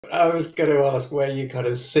I was going to ask where you kind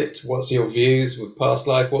of sit. What's your views with past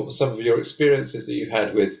life? What were some of your experiences that you've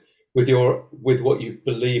had with what you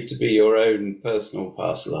believe to be your own personal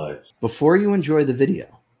past life? Before you enjoy the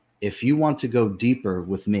video, if you want to go deeper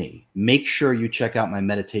with me, make sure you check out my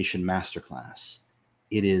meditation masterclass.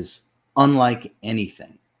 It is unlike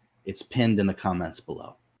anything. It's pinned in the comments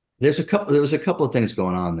below. There was a couple of things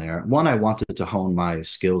going on there. One, I wanted to hone my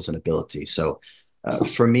skills and abilities. So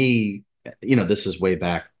for me, this is way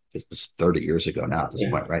back. This was 30 years ago now at this Yeah.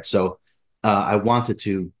 point, right? So I wanted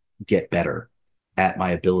to get better at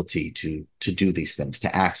my ability to do these things,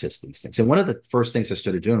 to access these things. And one of the first things I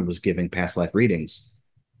started doing was giving past life readings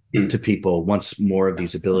to Mm. people once more of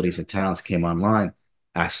these abilities and talents came online.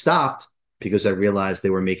 I stopped because I realized they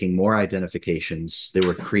were making more identifications, they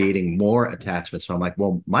were creating more attachments. So I'm like,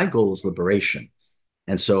 well, my goal is liberation.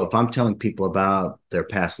 And so if I'm telling people about their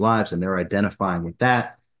past lives and they're identifying with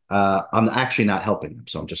that, I'm actually not helping them.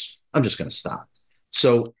 So I'm just going to stop.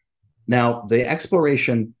 So now the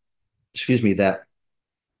exploration, excuse me, that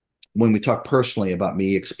when we talk personally about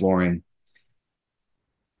me exploring,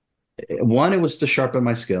 one, it was to sharpen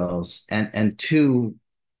my skills, and two,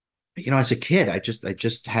 as a kid, I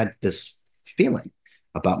just had this feeling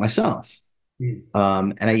about myself.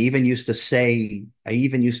 Mm. And I even used to say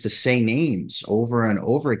names over and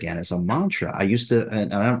over again as a mantra. I used to,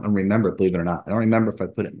 and I don't remember, believe it or not, I don't remember if I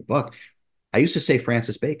put it in the book. I used to say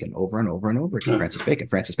Francis Bacon over and over and over again. Uh, Francis Bacon,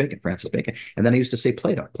 Francis Bacon, Francis Bacon. And then I used to say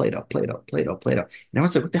Plato, Plato, Plato, Plato, Plato. And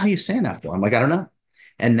everyone's like, what the hell are you saying that for? I'm like, I don't know.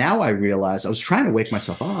 And now I realize I was trying to wake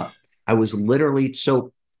myself up. I was literally,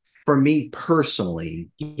 so for me personally,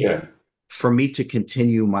 yeah. for me to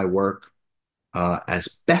continue my work as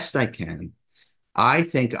best I can, I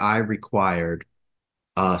think I required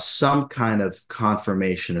some kind of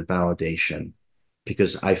confirmation and validation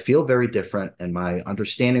because I feel very different and my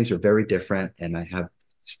understandings are very different and I have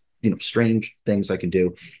strange things I can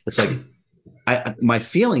do. It's like my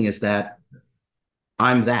feeling is that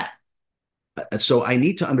I'm that. So I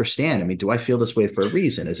need to understand. I mean, do I feel this way for a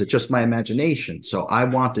reason? Is it just my imagination? So I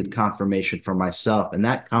wanted confirmation for myself, and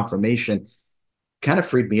that confirmation kind of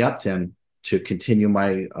freed me up, Tim, to continue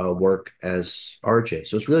my work as RJ.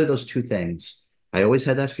 So it's really those two things. I always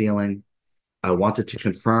had that feeling. I wanted to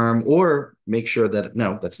confirm or make sure that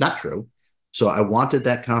no, that's not true. So I wanted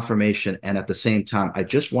that confirmation. And at the same time, I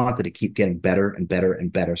just wanted to keep getting better and better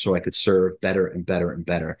and better so I could serve better and better and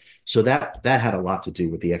better. So that had a lot to do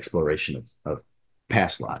with the exploration of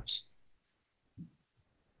past lives.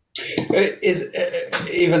 Is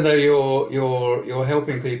even though you're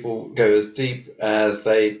helping people go as deep as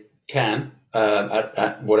they can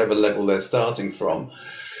at whatever level they're starting from,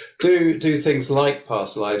 do things like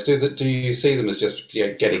past lives do you see them as just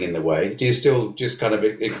getting in the way? Do you still just kind of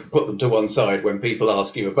put them to one side when people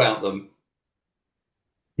ask you about them?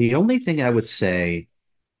 The only thing I would say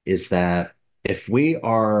is that if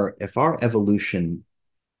our evolution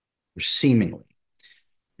seemingly,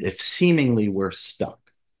 if seemingly we're stuck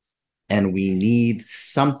and we need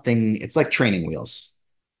something, it's like training wheels,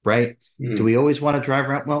 right? Do we Mm. always want to drive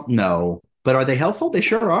around? Well, no. But are they helpful? They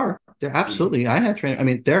sure are. They're Mm. absolutely. I had training. I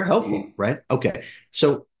mean, they're helpful, Mm. right? Okay.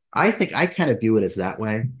 So I think I kind of view it as that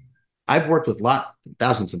way. I've worked with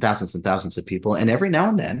thousands and thousands and thousands of people, and every now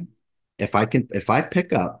and then, if I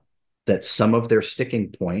pick up that some of their sticking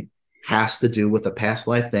point has to do with a past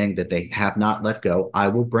life thing that they have not let go, I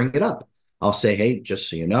will bring it up. I'll say, hey, just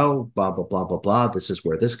so you know, blah, blah, blah, blah, blah. This is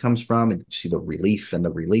where this comes from. And you see the relief and the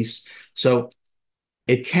release. So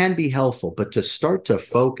it can be helpful, but to start to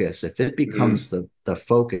focus, if it becomes Mm. the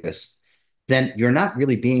focus, then you're not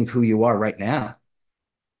really being who you are right now,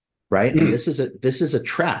 right? And Mm. this is a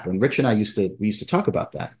trap. And Rich and I used to talk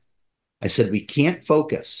about that. I said we can't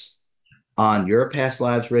focus on your past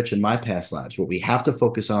lives, Rich, and my past lives. What we have to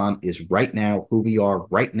focus on is right now, who we are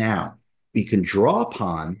right now. We can draw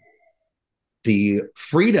upon the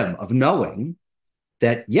freedom of knowing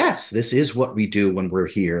that yes, this is what we do when we're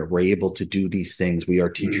here. We're able to do these things. We are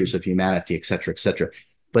teachers Mm. of humanity, et cetera, et cetera.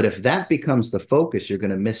 But if that becomes the focus, you're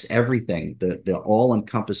going to miss everything, the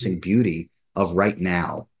all-encompassing beauty of right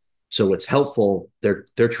now. So it's helpful. They're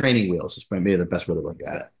training wheels. It's maybe the best way to look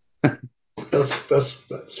at it.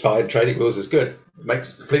 That's fine. Trading wheels is good.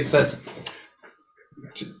 Makes complete sense.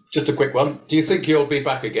 Just a quick one. Do you think you'll be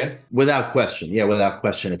back again? Without question. Yeah, without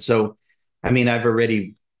question. It's so, I mean, I've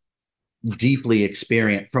already deeply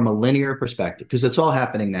experienced from a linear perspective because it's all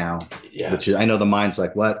happening now, Yeah. which I know the mind's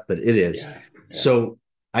like, what? But it is. Yeah. Yeah. So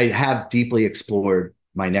I have deeply explored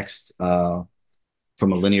my next, from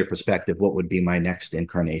a linear perspective, what would be my next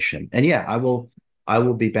incarnation. And yeah, I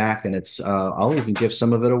will be back and I'll even give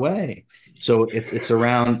some of it away. So it's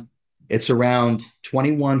around It's around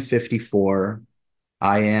 2154.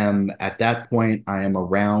 I am at that point, I am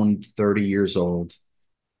around 30 years old,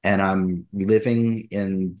 and I'm living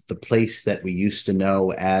in the place that we used to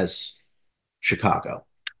know as Chicago.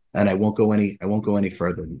 And I won't go any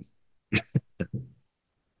further than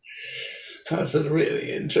That's a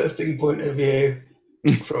really interesting point of view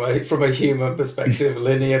from a human perspective,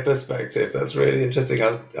 linear perspective. That's really interesting.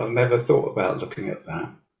 I've never thought about looking at that.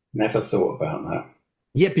 Never thought about that.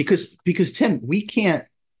 Yeah, because Tim, we can't.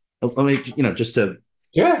 I mean, just to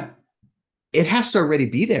Yeah. it has to already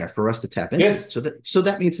be there for us to tap into. Yes. So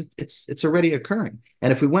that means it's already occurring.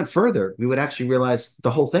 And if we went further, we would actually realize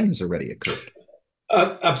the whole thing has already occurred.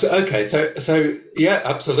 Absolutely. Okay. So yeah,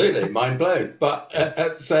 absolutely. Mind blown. But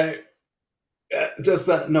does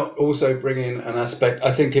that not also bring in an aspect?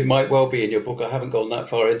 I think it might well be in your book. I haven't gone that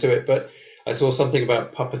far into it, but I saw something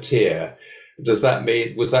about puppeteer. Does that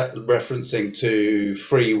mean, was that referencing to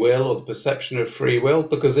free will or the perception of free will?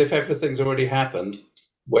 Because if everything's already happened,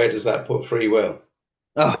 where does that put free will?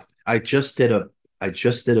 Oh, I just did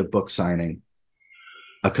a book signing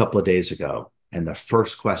a couple of days ago, and the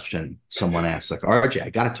first question someone asked, like, RJ, I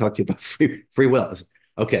got to talk to you about free will. I was,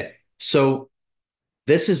 okay, so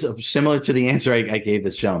this is similar to the answer I gave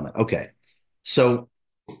this gentleman. Okay, so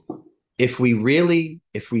if we really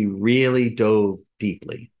dove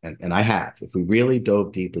deeply, and I have, if we really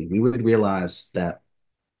dove deeply, we would realize that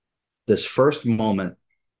this first moment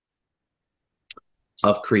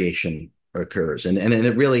of creation occurs, and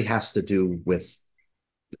it really has to do with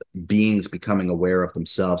beings becoming aware of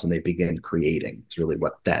themselves and they begin creating. Is really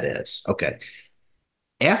what that is. Okay.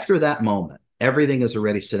 After that moment, everything is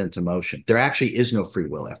already set into motion. There actually is no free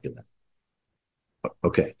will after that.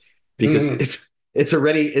 Okay. Because Mm.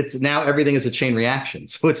 it's now everything is a chain reaction.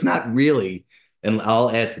 So it's not really, and I'll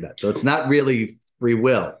add to that. So it's not really free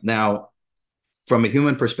will. Now, from a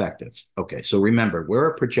human perspective, okay, so remember, we're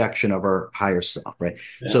a projection of our higher self, right?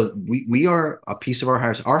 Yeah. So we are a piece of our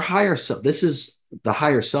higher self. This is the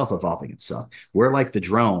higher self evolving itself. We're like the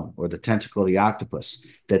drone or the tentacle of the octopus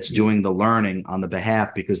that's doing the learning on the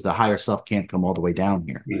behalf because the higher self can't come all the way down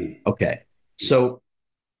here. Mm. Okay. So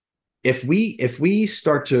if we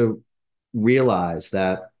start to realize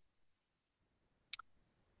that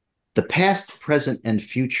the past, present, and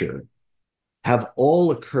future have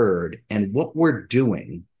all occurred, and what we're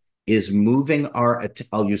doing is moving our.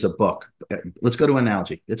 I'll use a book. Let's go to an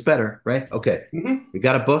analogy. It's better, right? Okay, Mm-hmm. we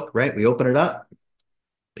got a book, right? We open it up,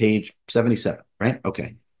 page 77, right?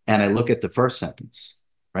 Okay, and I look at the first sentence,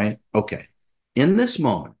 right? Okay, in this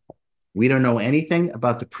moment, we don't know anything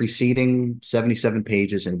about the preceding 77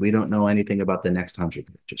 pages, and we don't know anything about the next 100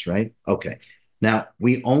 pages, right? Okay. Now,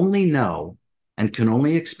 we only know and can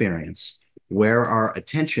only experience where our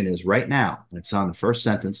attention is right now. It's on the first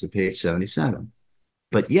sentence of page 77.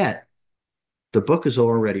 But yet, the book is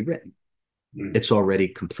already written, Mm. it's already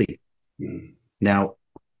complete. Mm. Now,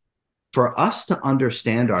 for us to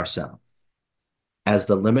understand ourselves as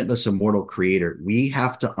the limitless immortal creator, we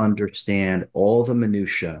have to understand all the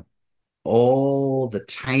minutiae, all the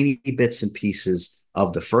tiny bits and pieces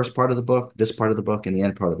of the first part of the book, this part of the book, and the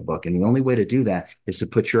end part of the book. And the only way to do that is to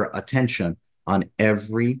put your attention on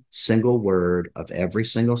every single word of every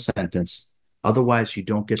single sentence. Otherwise, you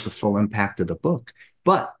don't get the full impact of the book.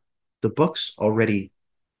 But the book's already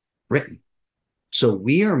written. So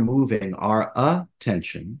we are moving our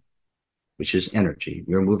attention, which is energy.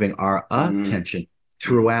 We're moving our Mm. attention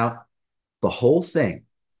throughout the whole thing.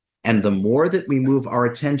 And the more that we move our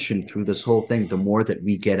attention through this whole thing, the more that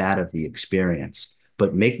we get out of the experience.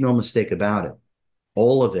 But make no mistake about it,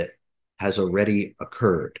 all of it has already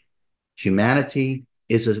occurred. Humanity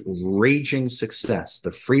is a raging success.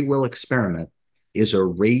 The free will experiment is a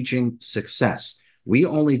raging success. We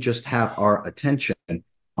only just have our attention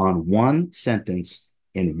on one sentence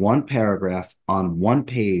in one paragraph on one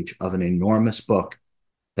page of an enormous book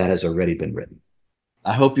that has already been written.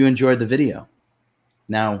 I hope you enjoyed the video.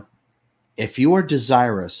 Now, if you are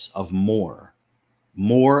desirous of more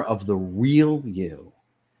of the real you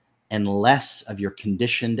and less of your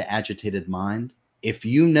conditioned, agitated mind, if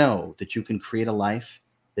you know that you can create a life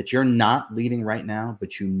that you're not leading right now,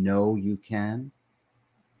 but you know you can,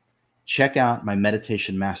 check out my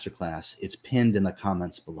meditation masterclass. It's pinned in the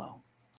comments below.